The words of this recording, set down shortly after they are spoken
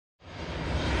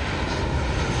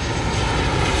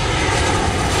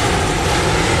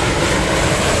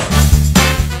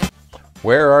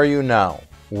Where are you now?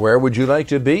 Where would you like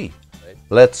to be?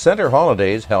 Let Center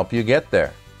Holidays help you get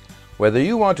there. Whether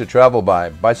you want to travel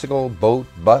by bicycle, boat,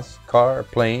 bus, car,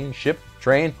 plane, ship,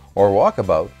 train, or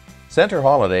walkabout, Center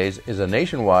Holidays is a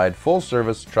nationwide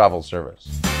full-service travel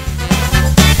service.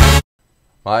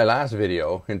 My last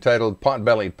video, entitled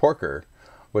Pot-Bellied Porker,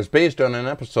 was based on an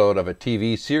episode of a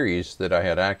TV series that I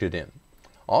had acted in.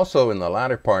 Also, in the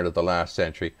latter part of the last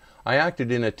century, I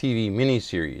acted in a TV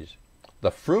miniseries.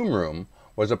 The Froome Room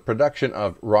was a production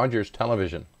of Rogers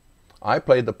Television. I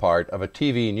played the part of a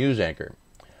TV news anchor.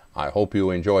 I hope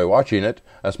you enjoy watching it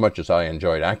as much as I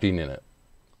enjoyed acting in it.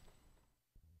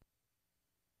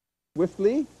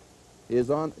 Swiftly is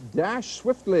on. Dash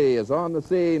Swiftly is on the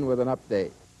scene with an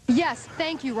update. Yes,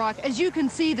 thank you, Rock. As you can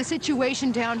see, the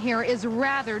situation down here is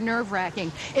rather nerve-wracking.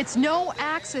 It's no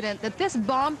accident that this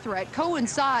bomb threat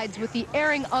coincides with the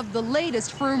airing of the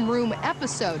latest Froome Room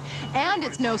episode. And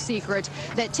it's no secret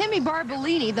that Timmy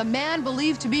Barbolini, the man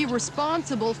believed to be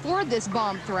responsible for this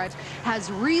bomb threat,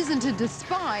 has reason to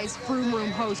despise Froome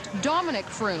Room host Dominic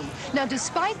Froome. Now,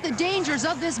 despite the dangers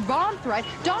of this bomb threat,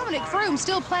 Dominic Froome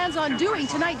still plans on doing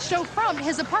tonight's show from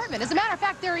his apartment. As a matter of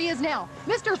fact, there he is now.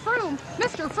 Mr. Froome,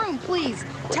 please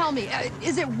tell me,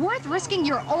 is it worth risking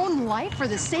your own life for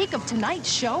the sake of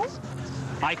tonight's show?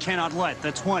 I cannot let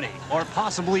the 20 or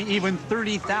possibly even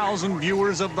 30,000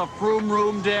 viewers of the Froome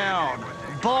Room down.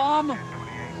 Bomb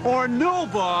or no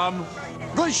bomb,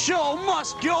 the show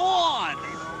must go on.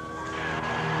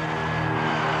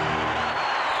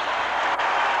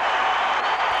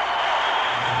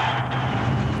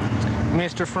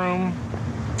 Mr. Froome,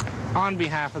 on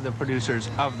behalf of the producers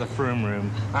of the Froome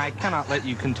Room, I cannot let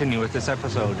you continue with this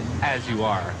episode as you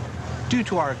are. Due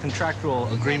to our contractual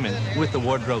agreement with the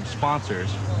wardrobe sponsors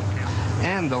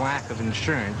and the lack of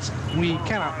insurance, we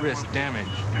cannot risk damage.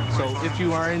 So if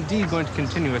you are indeed going to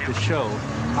continue with the show,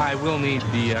 I will need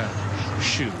the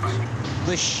shoes.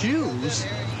 The shoes?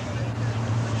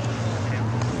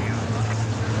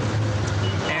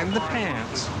 And the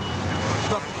pants.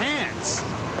 The pants?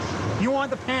 You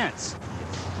want the pants?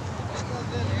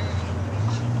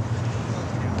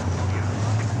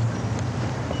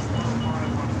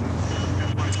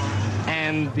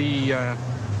 And the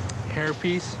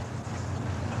hairpiece.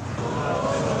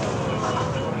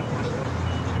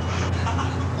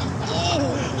 Oh,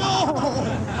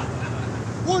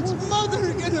 no! What's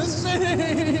Mother gonna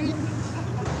say?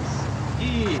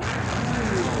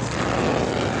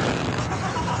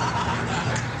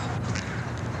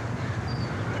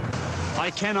 I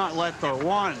cannot let the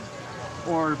one,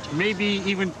 or maybe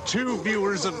even two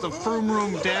viewers of the Froome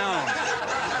Room down.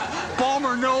 Bomb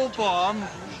or no bomb,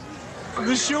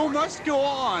 the show must go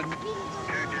on.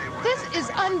 This is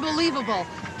unbelievable.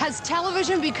 Has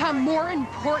television become more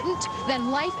important than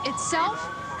life itself?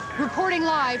 Reporting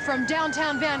live from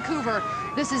downtown Vancouver,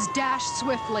 this is Dash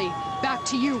Swiftly. Back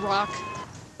to you, Rock.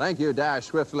 Thank you, Dash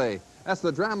Swiftly. As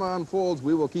the drama unfolds,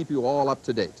 we will keep you all up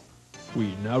to date.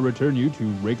 We now return you to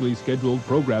regularly scheduled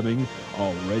programming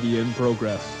already in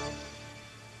progress.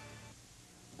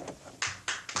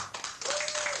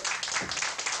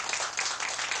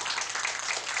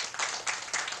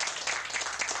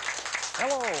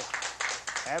 Hello,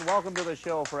 and welcome to the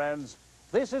show, friends.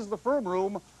 This is the Froome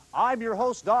Room. I'm your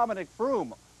host, Dominic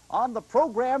Froome. On the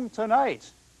program tonight,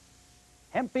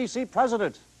 Hemp BC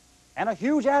president and a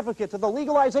huge advocate to the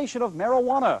legalization of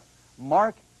marijuana,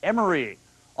 Mark Emery.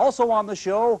 Also on the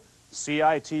show,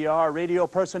 CITR radio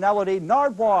personality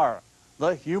Nardwar,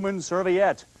 the human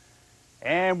serviette.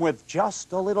 And with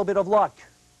just a little bit of luck,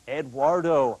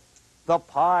 Eduardo, the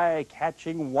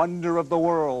pie-catching wonder of the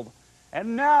world.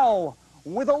 And now,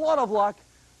 with a lot of luck,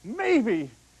 maybe,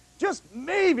 just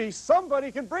maybe,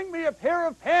 somebody can bring me a pair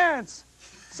of pants.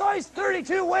 Size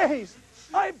 32 waist.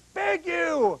 I beg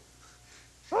you.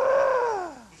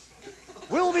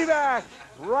 We'll be back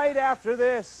right after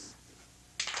this.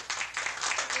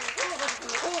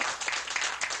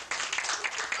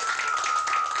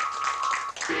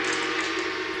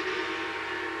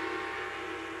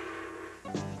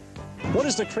 What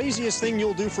is the craziest thing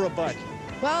you'll do for a buck?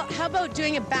 Well, how about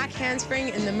doing a back handspring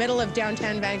in the middle of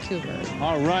downtown Vancouver?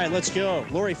 All right, let's go.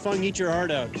 Lori Fung, eat your heart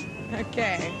out.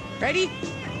 Okay. Ready?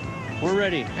 We're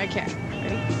ready. Okay.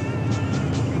 Ready?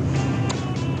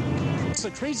 What's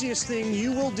the craziest thing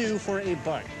you will do for a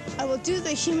buck? I will do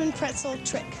the human pretzel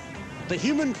trick. The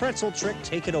human pretzel trick,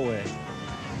 take it away.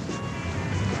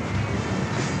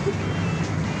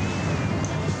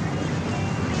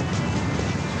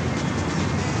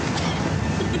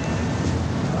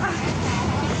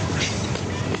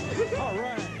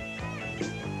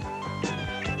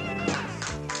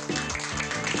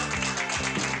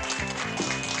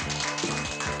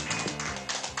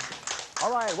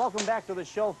 right, welcome back to the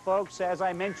show, folks. As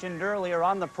I mentioned earlier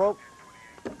on the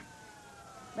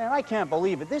Man, I can't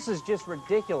believe it. This is just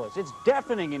ridiculous. It's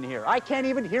deafening in here. I can't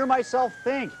even hear myself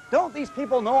think. Don't these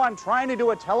people know I'm trying to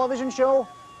do a television show?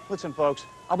 Listen, folks,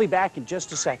 I'll be back in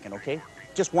just a second, okay?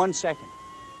 Just 1 second.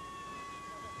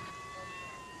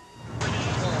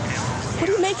 What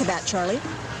do you make of that, Charlie?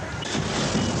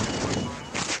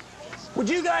 Would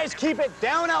you guys keep it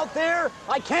down out there?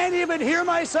 I can't even hear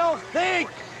myself think.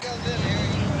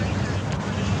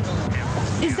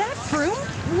 Is that Froome?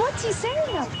 What's he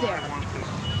saying up there?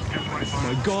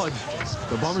 My God,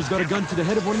 the bomber's got a gun to the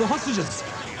head of one of the hostages.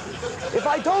 If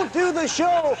I don't do the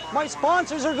show, my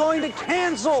sponsors are going to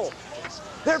cancel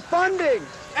their funding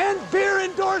and beer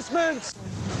endorsements.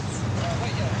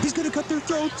 He's gonna cut their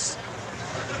throats.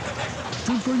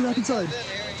 Don't throw you back inside.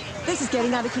 This is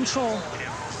getting out of control.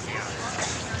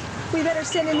 We better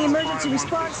send in the emergency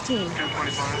response team.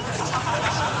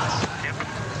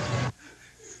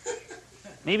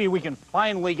 Maybe we can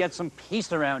finally get some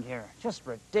peace around here. Just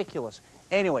ridiculous.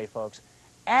 Anyway, folks.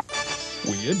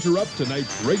 We interrupt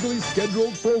tonight's regularly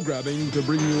scheduled programming to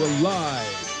bring you a live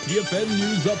TFN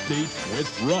News Update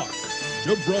with Rock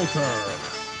Gibraltar.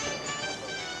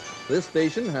 This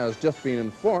station has just been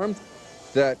informed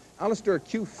that Alistair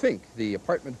Q. Fink, the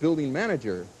apartment building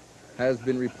manager, has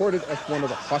been reported as one of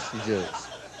the hostages.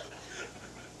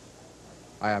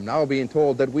 I am now being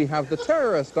told that we have the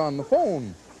terrorist on the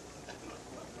phone.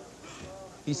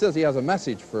 He says he has a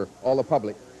message for all the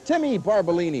public. Timmy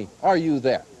Barbolini, are you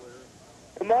there?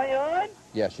 Am I on?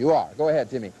 Yes, you are. Go ahead,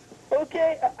 Timmy.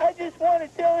 Okay, I just want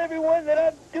to tell everyone that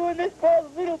I'm doing this for all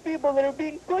the little people that are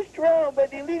being pushed around by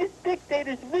the elitist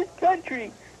dictators of this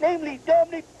country, namely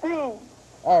Dominic Froome.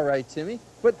 All right, Timmy.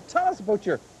 But tell us about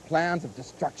your plans of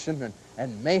destruction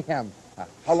and mayhem.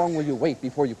 How long will you wait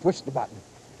before you push the button?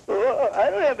 I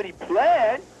don't have any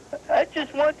plan. I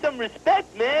just want some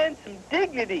respect, man, some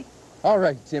dignity. All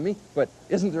right, Timmy, but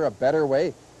isn't there a better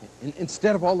way?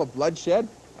 Instead of all the bloodshed,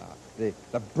 the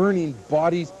burning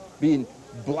bodies being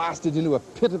blasted into a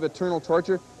pit of eternal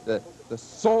torture, the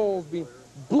souls being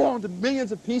blown to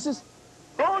millions of pieces?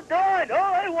 Hold on.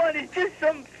 All I want is just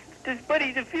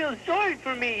somebody to feel sorry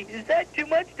for me. Is that too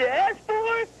much to ask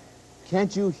for?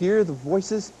 Can't you hear the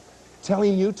voices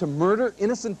telling you to murder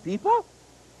innocent people?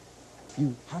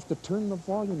 You have to turn the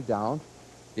volume down.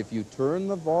 If you turn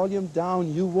the volume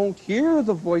down, you won't hear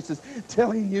the voices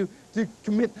telling you to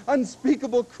commit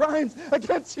unspeakable crimes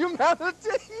against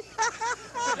humanity.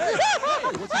 Hey,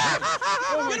 what's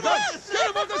oh my God! Get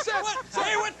him on the set!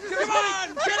 Say what? Come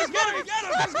on! Get him!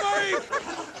 That's mine!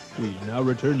 We now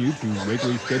return you to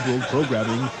regularly scheduled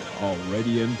programming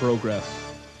already in progress.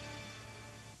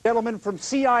 Gentlemen from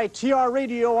CITR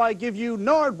Radio, I give you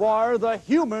Nardwar, the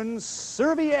human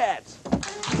serviette.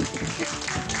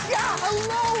 Yeah,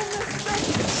 hello,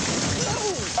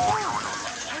 Mr.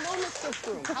 Hello, Mr.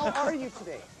 Froome. How are you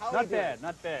today? Not bad,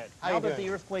 not bad. Now that the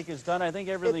earthquake is done, I think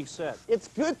everything's set. It's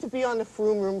good to be on the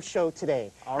Froome Room show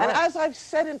today. All right. And as I've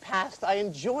said in past, I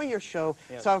enjoy your show,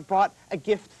 so I've brought a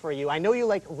gift for you. I know you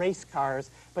like race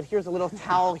cars, but here's a little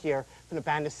towel here from the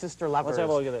band The Sister Lovers. Let's have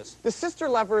a look at this. The Sister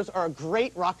Lovers are a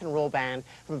great rock and roll band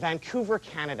from Vancouver,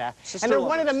 Canada. Sister and they're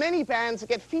Lovers. one of the many bands that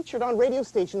get featured on radio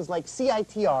stations like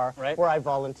CITR, where I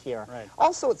volunteer. Right.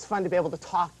 Also, it's fun to be able to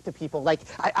talk to people. Like,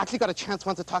 I actually got a chance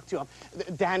once to talk to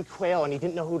Dan Quayle, and he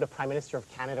didn't know who the Prime Minister of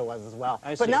Canada was as well.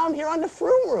 I But see. now I'm here on the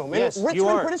Froome Room in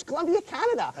Richmond, British Columbia,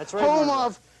 Canada. That's right, Home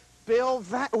Margaret. of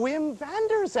Wim van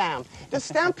der Zam. The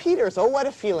Stampeders. Oh, what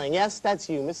a feeling. Yes, that's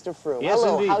you, Mr. Froome. Yes,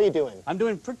 Hello, indeed. how are you doing? I'm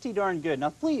doing pretty darn good.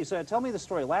 Now, please, tell me the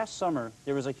story. Last summer,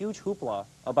 there was a huge hoopla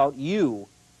about you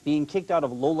being kicked out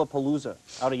of Lollapalooza,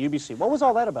 out of UBC. What was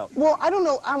all that about? Well, I don't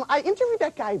know. I interviewed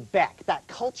that guy, Beck, that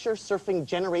culture surfing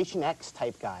Generation X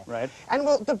type guy. Right. And,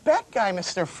 well, the Beck guy,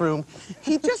 Mr. Froome,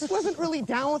 he just wasn't really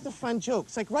down with the fun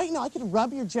jokes. Like, right now, I could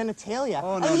rub your genitalia,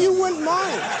 and you wouldn't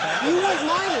mind. You wouldn't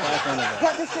mind it.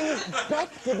 But the thing is, Beck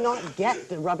did not get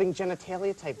the rubbing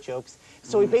genitalia type jokes,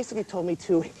 so he basically told me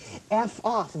to F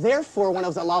off. Therefore, when I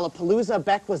was at Lollapalooza,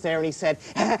 Beck was there, and he said,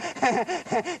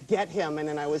 get him, and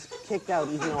then I was kicked out,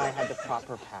 even though I had the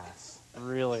proper pass.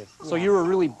 Really? So you were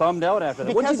really bummed out after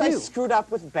that. What did Because you do? I screwed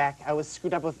up with Beck, I was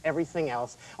screwed up with everything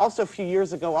else. Also, a few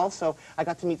years ago, I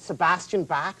got to meet Sebastian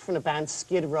Bach from the band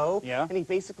Skid Row. Yeah. And he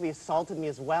basically assaulted me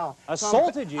as well.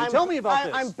 Assaulted you? Tell me about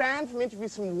this. I'm banned from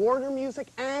interviews from Warner Music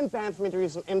and banned from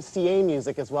interviews from MCA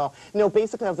Music as well. You know,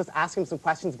 basically, I was just asking him some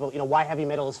questions about, why heavy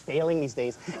metal is failing these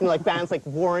days. Like bands like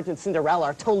Warrant and Cinderella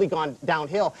are totally gone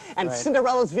downhill. And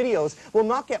Cinderella's videos will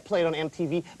not get played on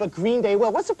MTV, but Green Day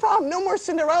will. What's the problem? No more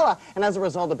Cinderella. And and as a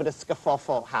result, a bit of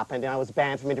scuffle happened, and I was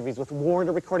banned from interviews with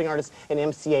Warner Recording Artists and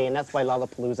MCA, and that's why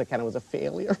Lollapalooza kind of was a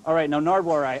failure. All right, now,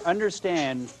 Nardwuar, I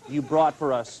understand you brought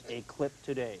for us a clip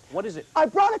today. What is it? I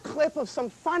brought a clip of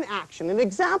some fun action, an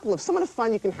example of some of the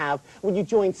fun you can have when you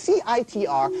join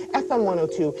CITR, FM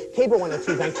 102, Cable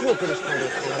 102, Vancouver, British Columbia,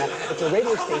 Canada. It's a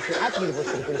radio station at the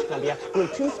University of British Columbia, room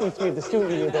 233 of the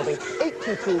Student Union Building,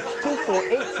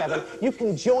 822-2487. You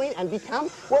can join and become,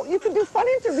 well, you can do fun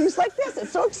interviews like this.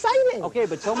 It's so exciting. Okay,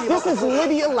 but tell me about this is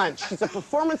Lydia Lunch. She's a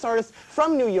performance artist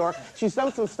from New York. She's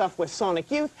done some stuff with Sonic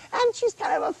Youth, and she's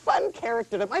kind of a fun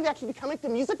character that might actually be coming to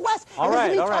Music West. All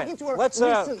right, all right. Talking to her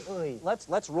recently.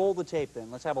 Let's roll the tape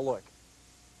then. Let's have a look.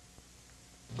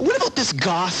 What about this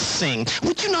goth thing?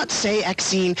 Would you not say,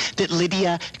 Exene, that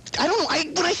Lydia... I don't know,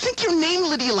 when I think your name,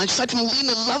 Lydia Lunch, aside from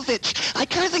Lena Lovitch, I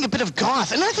kind of think a bit of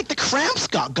goth. And I think the Cramps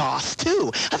got goth, too.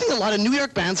 I think a lot of New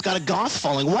York bands got a goth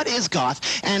following. What is goth?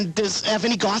 And have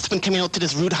any goths been coming out to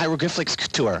this Rude Hieroglyphics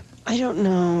tour? I don't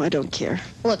know. I don't care.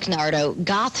 Look, Nardo,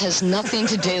 goth has nothing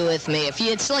to do with me.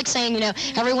 It's like saying,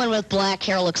 everyone with black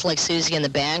hair looks like Susie and the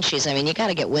Banshees. I mean, you got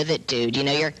to get with it, dude.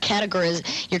 Your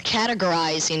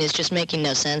categorizing is just making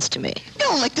no sense to me.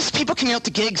 Like this people coming out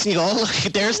to gigs and you go, oh, look,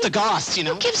 there's the goths,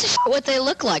 Who gives a shit what they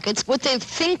look like? It's what they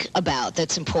think about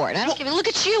that's important. I don't give a look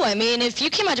at you. I mean, if you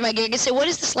came out to my gig and say, what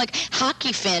is this,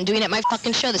 hockey fan doing at my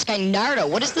fucking show? This guy Nardo,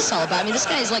 what is this all about? I mean, this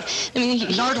guy's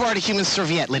Nardwuar, a human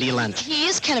serviette, Lydia Lunch. He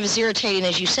is kind of as irritating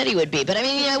as you said he would be. But, I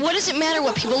mean, what does it matter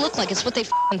what people look like? It's what they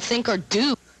fucking think or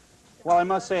do. Well, I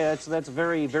must say, that's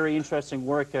very, very interesting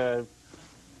work.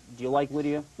 Do you like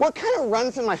Lydia? Well, it kind of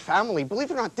runs in my family. Believe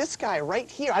it or not, this guy right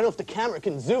here, I don't know if the camera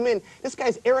can zoom in. This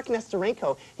guy's Eric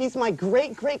Nestorenko. He's my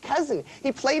great cousin.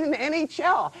 He played in the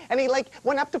NHL, and he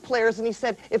went up to players and he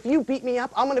said, if you beat me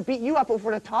up, I'm going to beat you up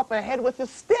over the top of the head with a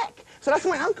stick. So that's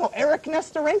my uncle, Eric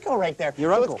Nestorenko, right there.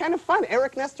 Your uncle. So it's kind of fun,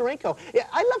 Eric Nestorenko. Yeah,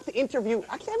 I love to interview.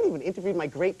 Actually, I haven't even interviewed my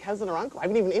great cousin or uncle. I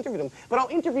haven't even interviewed him, but I'll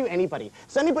interview anybody.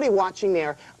 So anybody watching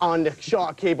there on the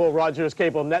Shaw Cable, Rogers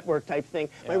Cable Network type thing,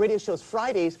 my radio show's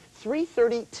Fridays,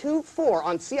 3:30 to 4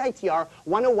 on CITR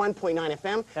 101.9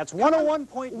 FM. That's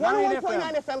 101.9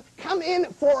 FM. Come in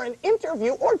for an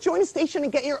interview or join the station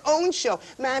and get your own show.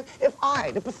 Man, if I,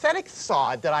 the pathetic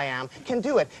sod that I am, can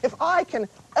do it, if I can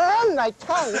run my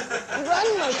tongue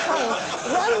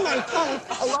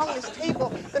along this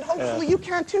table, then hopefully you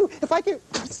can too. If I can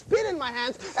spit in my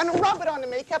hands and rub it on the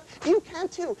makeup, you can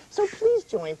too. So please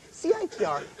join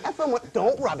CITR FM.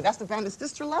 Don't rub it. That's the band of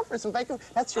Sister Lovers in Vancouver.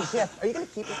 That's your gift. Are you going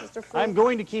to keep it, Mr. Froome? I'm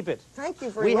going to keep it. Thank you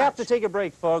very much. We have to take a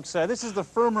break, folks. This is the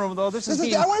Froome Room, though. This is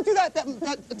I want to do that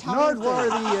Italian Nardwuar,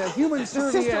 the human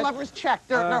serviette. The Sister Lovers check.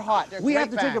 They're hot. They're we have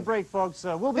to band. take a break, folks.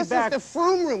 We'll be back. This is the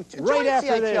Froome Room. Right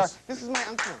after CITR. this. This is my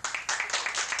uncle.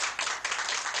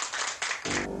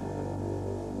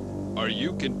 Are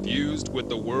you confused with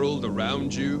the world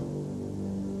around you?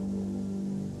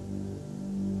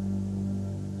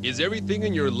 Is everything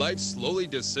in your life slowly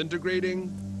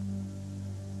disintegrating?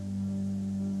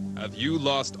 Have you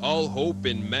lost all hope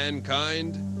in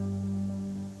mankind?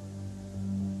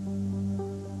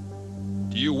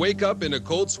 Do you wake up in a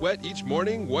cold sweat each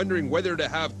morning wondering whether to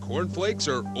have cornflakes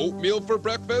or oatmeal for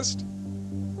breakfast?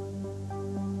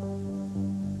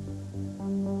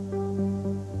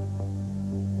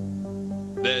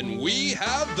 Then we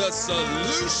have the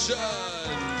solution!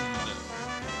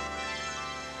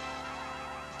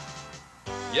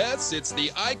 Yes, it's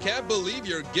the I Can't Believe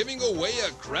You're Giving Away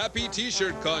a Crappy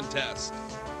T-Shirt contest.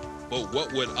 But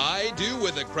what would I do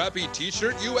with a crappy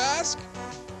T-shirt, you ask?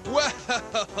 Well,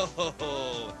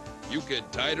 you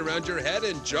could tie it around your head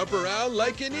and jump around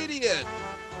like an idiot.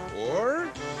 Or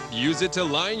use it to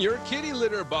line your kitty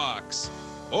litter box.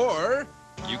 Or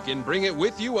you can bring it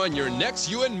with you on your next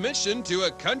UN mission to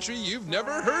a country you've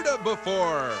never heard of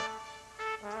before.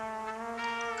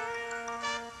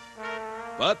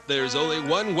 But there's only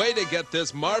one way to get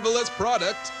this marvelous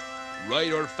product.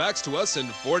 Write or fax to us in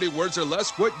 40 words or less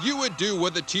what you would do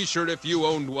with a T-shirt if you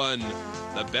owned one.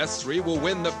 The best 3 will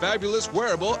win the fabulous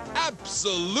wearable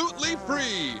absolutely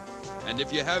free. And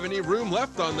if you have any room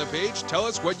left on the page, tell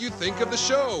us what you think of the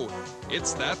show.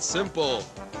 It's that simple.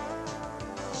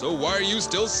 So why are you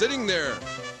still sitting there?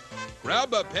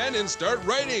 Grab a pen and start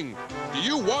writing. Do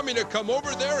you want me to come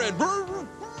over there and...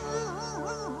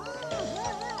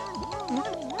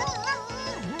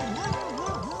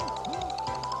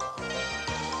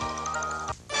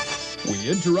 We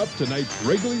interrupt tonight's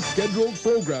regularly scheduled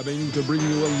programming to bring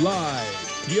you a live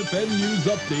TFN News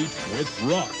Update with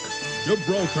Rock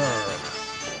Gibraltar.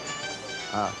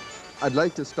 I'd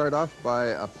like to start off by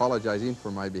apologizing for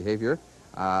my behavior.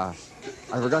 I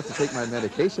forgot to take my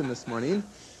medication this morning,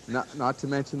 Not to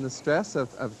mention the stress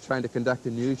of trying to conduct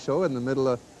a news show in the middle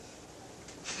of...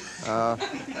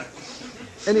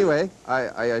 Anyway,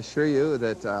 I assure you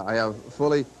that I have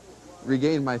fully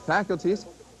regained my faculties.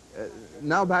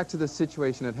 Now back to the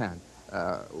situation at hand.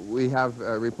 We have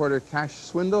reporter Cash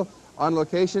Swindle on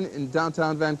location in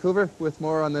downtown Vancouver with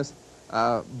more on this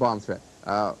bomb threat.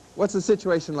 What's the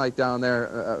situation like down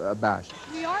there, Bash?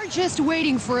 We are just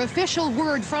waiting for official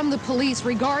word from the police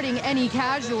regarding any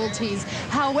casualties.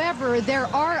 However, there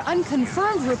are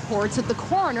unconfirmed reports that the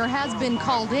coroner has been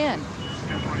called in.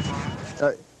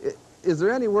 Is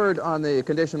there any word on the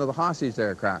condition of the hostage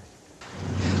there, Crash?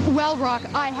 Well, Rock,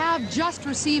 I have just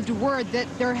received word that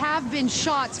there have been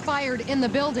shots fired in the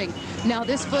building. Now,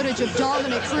 this footage of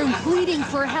Dominic Froome pleading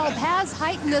for help has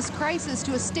heightened this crisis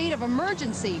to a state of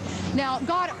emergency. Now,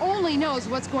 God only knows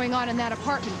what's going on in that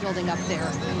apartment building up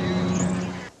there.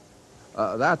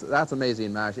 That's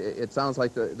amazing, Mash. It sounds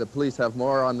like the police have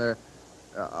more on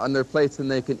their plates than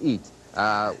they can eat.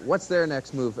 What's their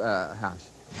next move, Hash?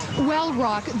 Well,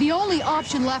 Rock, the only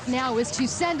option left now is to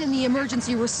send in the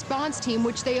emergency response team,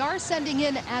 which they are sending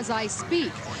in as I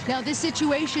speak. Now, this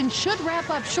situation should wrap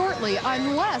up shortly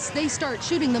unless they start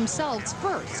shooting themselves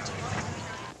first.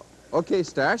 Okay,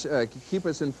 Stash, keep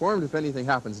us informed if anything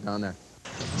happens down there.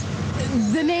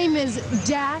 The name is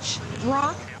Dash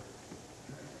Rock.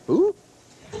 Who?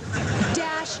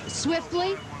 Dash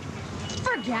Swiftly.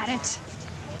 Forget it.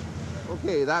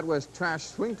 Okay, that was Trash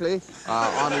Swinkley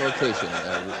on location.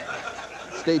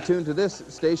 Stay tuned to this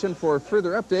station for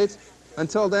further updates.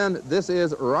 Until then, this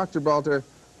is Rock Gibraltar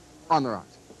on the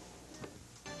Rocks.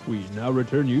 We now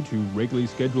return you to regularly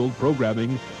scheduled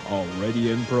programming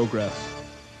already in progress.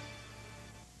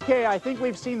 Okay, I think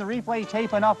we've seen the replay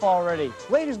tape enough already.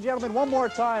 Ladies and gentlemen, one more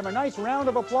time, a nice round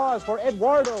of applause for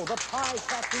Eduardo, the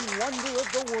pie-catching wonder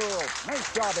of the world.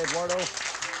 Nice job, Eduardo.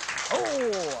 Oh,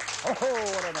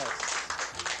 what a mess.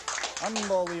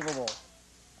 Unbelievable.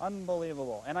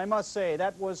 Unbelievable. And I must say,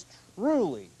 that was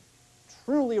truly,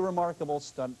 truly remarkable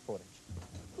stunt footage.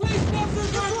 Please stop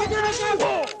this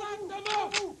car!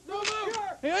 Don't move!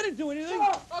 Hey, I didn't do anything!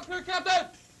 I'll clear, Captain!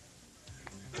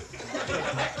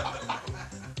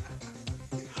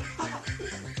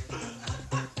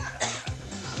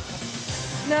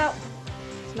 No,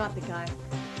 it's not the guy.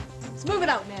 Let's move it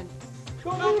out, man.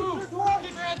 Don't move! Keep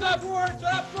your hands up! Shut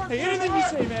up! Hey, anything you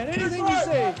say, man. Anything you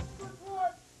say.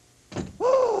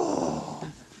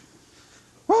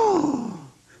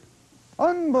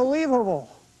 Unbelievable.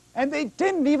 And they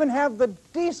didn't even have the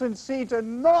decency to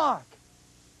knock.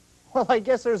 Well, I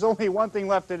guess there's only one thing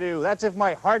left to do. That's if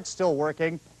my heart's still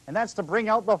working, and that's to bring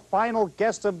out the final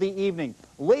guest of the evening.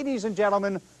 Ladies and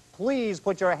gentlemen, please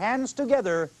put your hands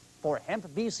together for Hemp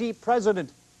BC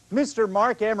President, Mr.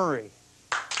 Mark Emery.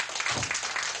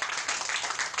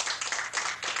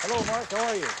 Hello, Mark. How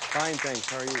are you? Fine, thanks.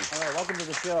 How are you? All right, welcome to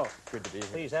the show. Good to be here.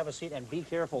 Please have a seat and be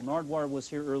careful. Nardwar was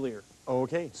here earlier.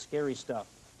 Okay. Scary stuff.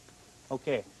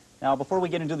 Okay. Now, before we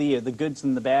get into the goods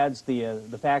and the bads,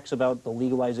 the facts about the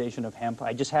legalization of hemp,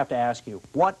 I just have to ask you,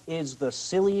 what is the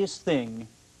silliest thing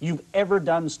you've ever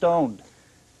done stoned?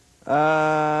 You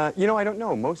know, I don't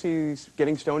know. Mostly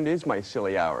getting stoned is my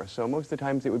silly hour, so most of the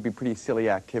times it would be pretty silly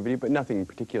activity, but nothing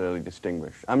particularly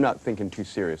distinguished. I'm not thinking too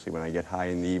seriously when I get high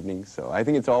in the evening, so I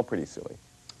think it's all pretty silly.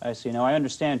 I see. Now, I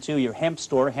understand, too, your hemp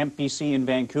store, Hemp BC in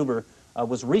Vancouver,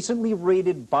 was recently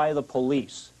raided by the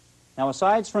police. Now,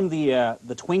 aside from the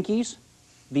Twinkies,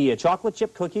 the chocolate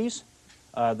chip cookies,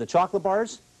 the chocolate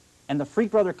bars, and the Freak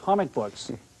Brother comic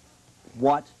books,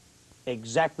 what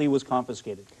exactly was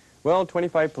confiscated? Well,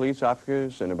 25 police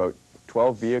officers and about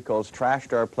 12 vehicles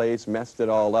trashed our place, messed it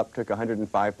all up, took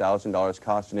 $105,000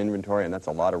 cost in inventory, and that's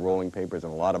a lot of rolling papers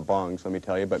and a lot of bongs, let me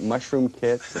tell you, but mushroom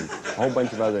kits and a whole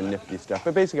bunch of other nifty stuff.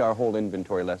 But basically our whole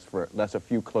inventory, less a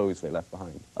few clothes they left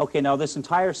behind. Okay, now this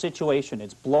entire situation,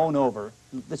 it's blown over.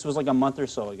 This was like a month or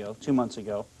so ago, 2 months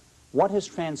ago. What has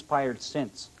transpired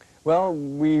since? Well,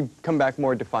 we've come back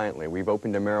more defiantly. We've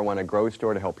opened a marijuana grow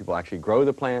store to help people actually grow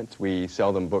the plants. We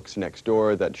sell them books next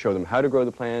door that show them how to grow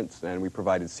the plants, and we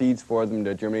provided seeds for them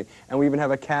to germinate. And we even have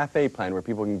a cafe plan where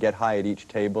people can get high at each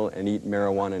table and eat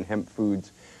marijuana and hemp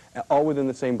foods, all within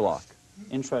the same block.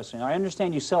 Interesting. I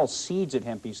understand you sell seeds at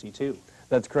Hemp BC, too.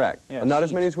 That's correct. Yeah, not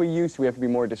as many as we used to. We have to be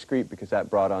more discreet because that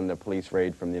brought on the police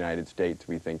raid from the United States.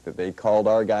 We think that they called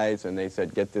our guys and they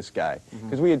said, get this guy.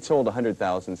 Because we had sold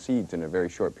 100,000 seeds in a very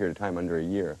short period of time, under a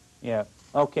year. Yeah.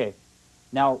 Okay.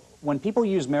 Now, when people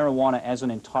use marijuana as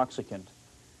an intoxicant,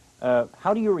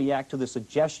 how do you react to the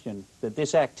suggestion that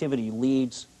this activity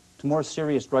leads to more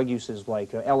serious drug uses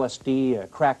like LSD,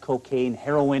 crack cocaine,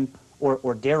 heroin,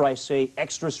 or dare I say,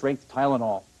 extra-strength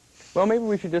Tylenol? Well, maybe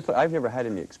we should just, I've never had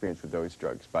any experience with those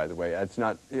drugs, by the way. It's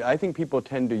not, I think people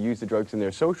tend to use the drugs in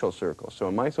their social circle. So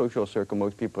in my social circle,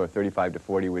 most people are 35 to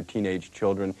 40 with teenage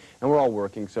children, and we're all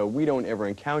working, so we don't ever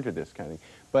encounter this kind of thing.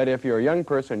 But if you're a young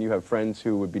person, you have friends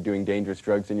who would be doing dangerous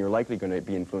drugs, then you're likely going to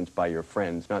be influenced by your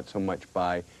friends, not so much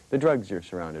by the drugs you're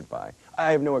surrounded by.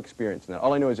 I have no experience in that.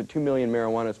 All I know is that 2 million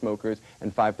marijuana smokers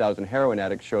and 5,000 heroin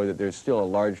addicts show that there's still a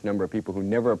large number of people who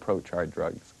never approach hard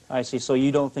drugs. I see. So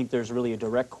you don't think there's really a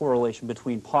direct correlation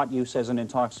between pot use as an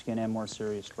intoxicant and more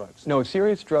serious drugs? No,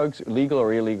 serious drugs, legal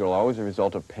or illegal, are always a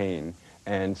result of pain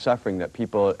and suffering that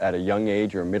people at a young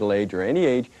age or middle age or any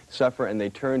age suffer, and they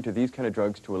turn to these kind of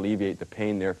drugs to alleviate the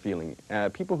pain they're feeling.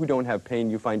 People who don't have pain,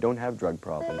 you find, don't have drug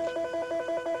problems.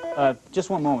 Just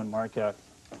one moment, Mark.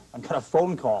 I've got a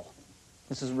phone call.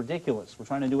 This is ridiculous. We're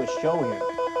trying to do a show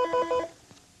here.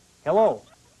 Hello?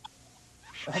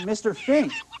 Mr.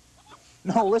 Fink?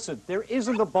 No, listen, there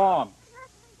isn't a bomb.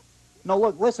 No,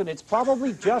 look, listen, it's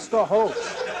probably just a hoax.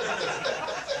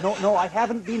 No, I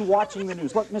haven't been watching the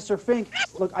news. Look, Mr. Fink,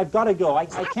 look, I've got to go. I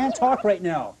can't talk right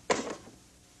now.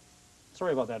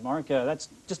 Sorry about that, Mark. That's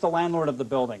just the landlord of the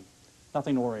building.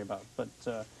 Nothing to worry about. But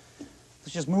let's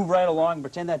just move right along and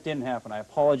pretend that didn't happen. I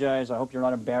apologize. I hope you're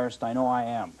not embarrassed. I know I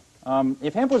am.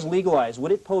 If hemp was legalized,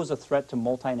 would it pose a threat to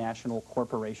multinational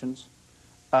corporations?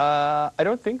 I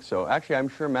don't think so. Actually, I'm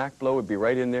sure Mac Blow would be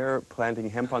right in there planting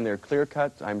hemp on their clear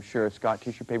cuts. I'm sure Scott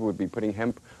Tissue Paper would be putting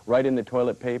hemp right in the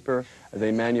toilet paper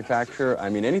they manufacture. I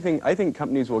mean, anything. I think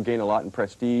companies will gain a lot in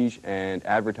prestige and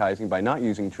advertising by not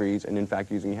using trees and, in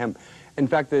fact, using hemp. In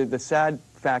fact, the sad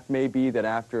fact may be that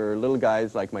after little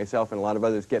guys like myself and a lot of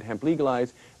others get hemp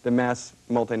legalized, the mass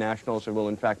multinationals will,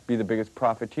 in fact, be the biggest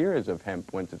profiteers of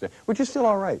hemp once it's there, which is still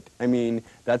all right. I mean,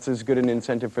 that's as good an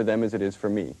incentive for them as it is for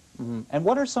me. Mm-hmm. And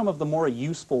what are some of the more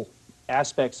useful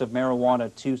aspects of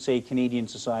marijuana to, say, Canadian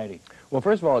society? Well,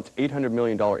 first of all, it's $800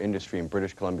 million industry in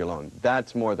British Columbia alone.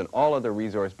 That's more than all other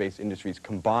resource-based industries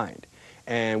combined.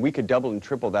 And we could double and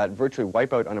triple that, virtually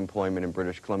wipe out unemployment in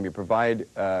British Columbia, provide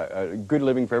a good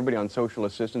living for everybody on social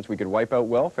assistance. We could wipe out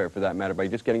welfare, for that matter, by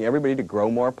just getting everybody to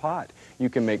grow more pot. You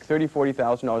can make $30,000,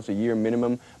 $40,000 a year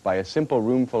minimum by a simple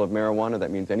room full of marijuana. That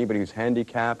means anybody who's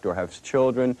handicapped or has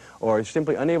children or is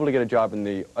simply unable to get a job in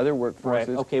the other workforces. Right.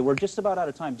 Okay, we're just about out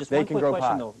of time. Just one quick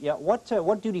question, though. Yeah,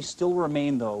 what duties still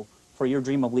remain, though, for your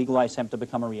dream of legalized hemp to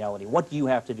become a reality? What do you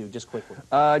have to do, just quickly?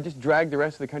 Just drag the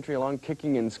rest of the country along,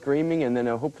 kicking and screaming, and then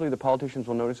hopefully the politicians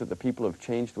will notice that the people have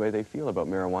changed the way they feel about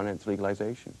marijuana and its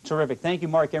legalization. Terrific. Thank you,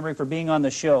 Mark Emery, for being on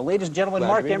the show. Ladies and gentlemen,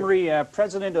 Mark Emery,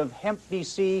 president of Hemp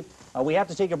BC. We have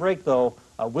to take a break, though.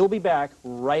 We'll be back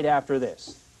right after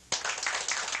this.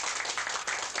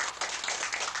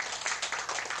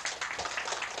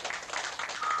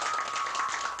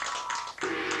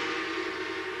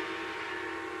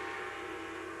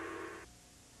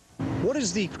 What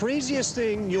is the craziest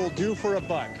thing you'll do for a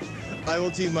buck? I will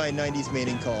do my 90s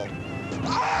mating call.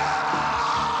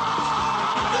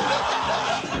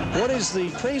 What is the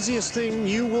craziest thing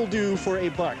you will do for a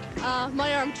buck?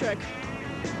 My arm trick.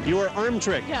 Your arm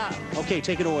trick? Yeah. Okay,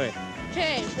 take it away.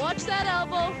 Okay, watch that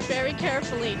elbow very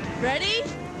carefully. Ready?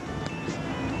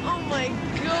 Oh my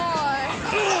God.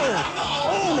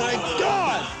 Oh my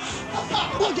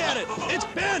God! Look at it! It's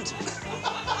bent!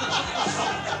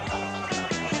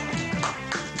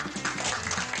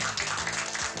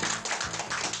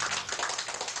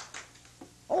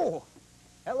 Oh,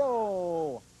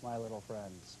 hello, my little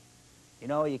friends. You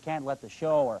know, you can't let the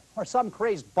show or some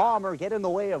crazed bomber get in the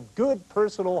way of good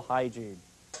personal hygiene.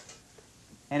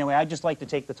 Anyway, I'd just like to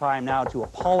take the time now to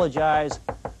apologize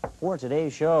for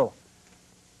today's show.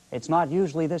 It's not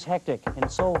usually this hectic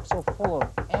and so full of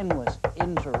endless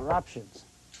interruptions.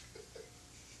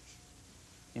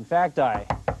 In fact, I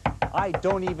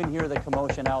don't even hear the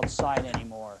commotion outside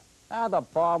anymore. The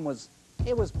bomb was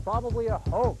probably a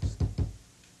hoax.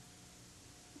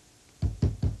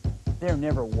 There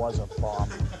never was a bomb.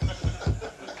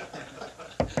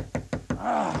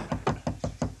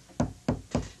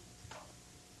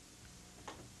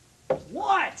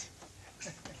 What?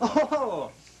 Oh,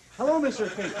 hello, Mr.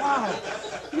 Fink. Wow,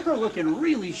 you're looking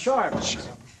really sharp. Just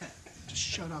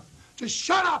shut up. Just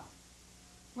shut up!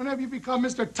 When have you become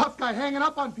Mr. Tough Guy hanging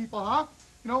up on people, huh?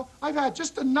 You know, I've had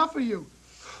just enough of you.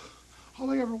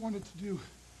 All I ever wanted to do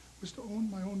was to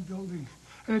own my own building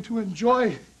and to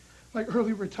enjoy my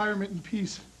early retirement in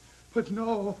peace. But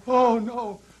no, oh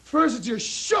no. First it's your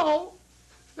show,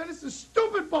 then it's the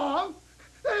stupid bomb,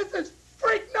 then it's this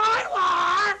freak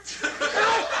nylon.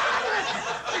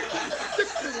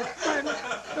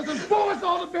 Doesn't boo us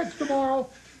all the bits tomorrow.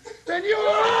 Then you're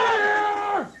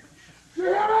out of here! You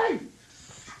hear me?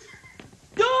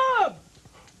 Dub!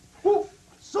 Who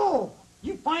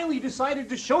finally decided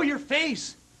to show your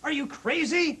face. Are you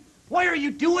crazy? Why are you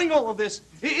doing all of this?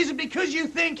 Is it because you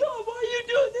think... Tom, why are you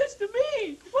doing this to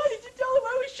me? Why did you tell him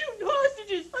I was shooting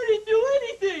hostages? I didn't do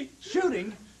anything.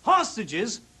 Shooting?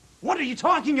 Hostages? What are you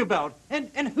talking about?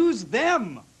 And who's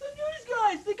them? The news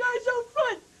guys, the guys out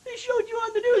front. They showed you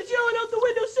on the news yelling out the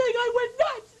window saying I went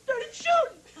nuts and started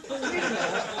shooting.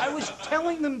 I was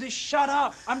telling them to shut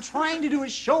up. I'm trying to do a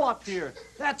show up here.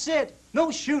 That's it. No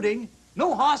shooting.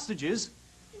 No hostages.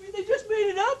 You mean they just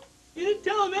made it up? You didn't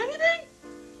tell them anything?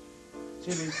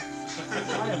 Jimmy,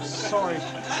 I am sorry,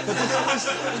 but it's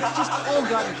just all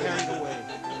gotten carried away.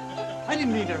 I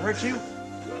didn't mean to hurt you.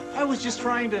 I was just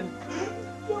trying to...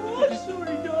 Oh, I'm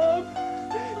sorry, Dom.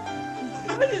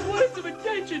 I just wanted some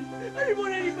attention. I didn't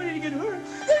want anybody to get hurt.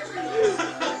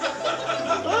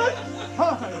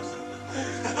 Hans!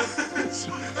 It's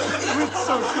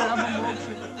so damn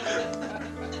emotional.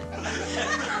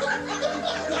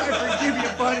 I forgive you,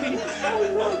 buddy. I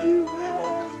love you, man.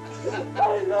 I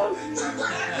love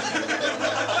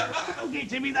you. Okay,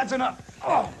 Timmy, that's enough.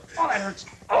 Oh, that hurts.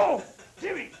 Oh,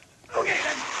 Timmy. Okay,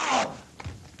 that's... Oh.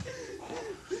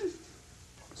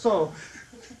 So,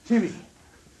 Timmy,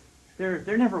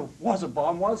 there never was a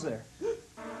bomb, was there?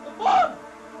 A bomb?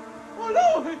 Oh,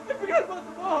 no, I forgot about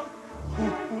the bomb.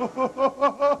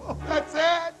 That's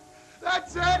it!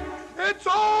 That's it! It's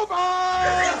over!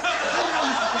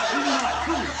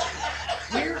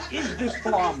 Where is this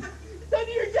bomb? It's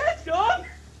under your desk, Dom.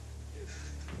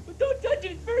 But don't touch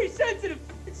it, it's very sensitive.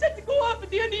 It's set to go off at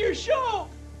the end of your show.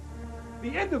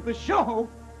 The end of the show?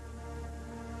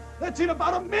 That's in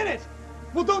about a minute.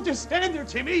 Well, don't just stand there,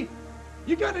 Timmy.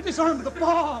 You gotta disarm the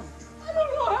bomb. I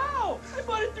don't know how. I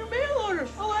bought it through mail order.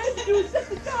 All I had to do was set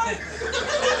the time.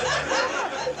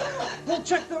 Well,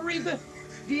 check the read the...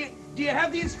 Do you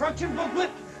have the instruction booklet?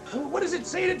 What does it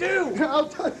say to do? I'll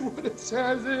tell you what it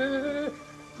says.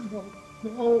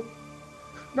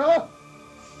 No.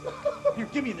 Here,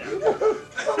 give me that.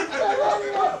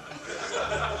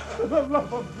 For the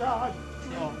love of God.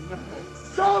 Oh, no.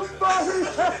 Somebody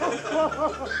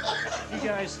help! You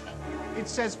guys, it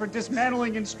says for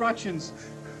dismantling instructions.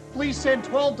 Please send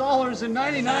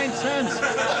 $12.99 and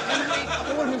wait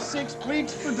 4 to 6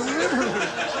 weeks for delivery.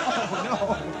 Oh, no.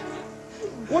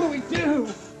 What do we do?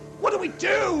 What do we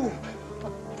do?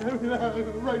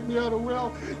 Write me out a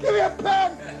will. Give me a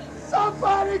pen!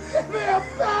 Somebody give me a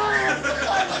pen!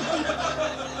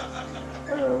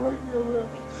 Write me a will.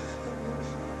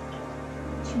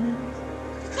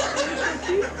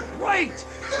 Right!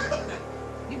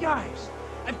 You guys,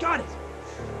 I've got it.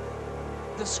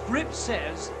 The script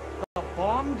says the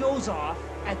bomb goes off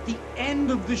at the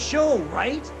end of the show,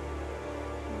 right?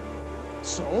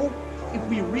 So, if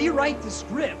we rewrite the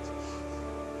script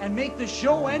and make the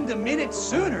show end a minute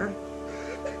sooner,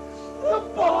 the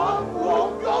bomb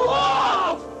won't go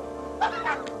off!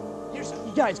 You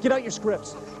guys, get out your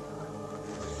scripts.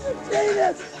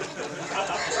 Genius!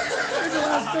 Here's the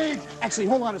last page. Actually,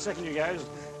 hold on a second, you guys.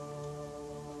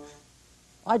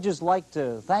 I'd just like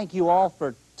to thank you all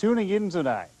for tuning in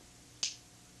tonight.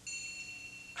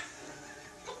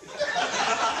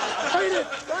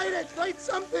 Write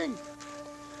something.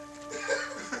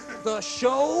 The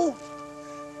show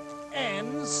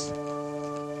ends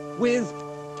with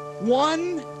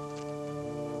 1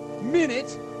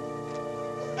 minute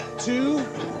to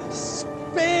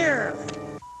spare.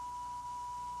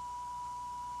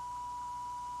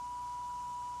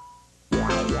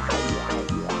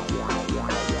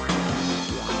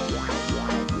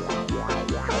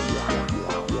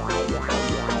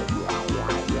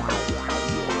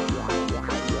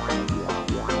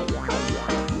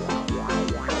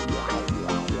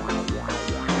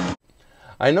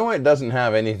 I know it doesn't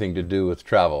have anything to do with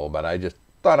travel, but I just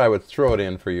thought I would throw it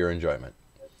in for your enjoyment.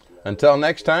 Until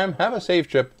next time, have a safe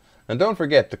trip, and don't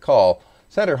forget to call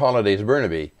Center Holidays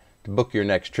Burnaby to book your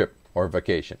next trip or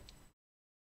vacation.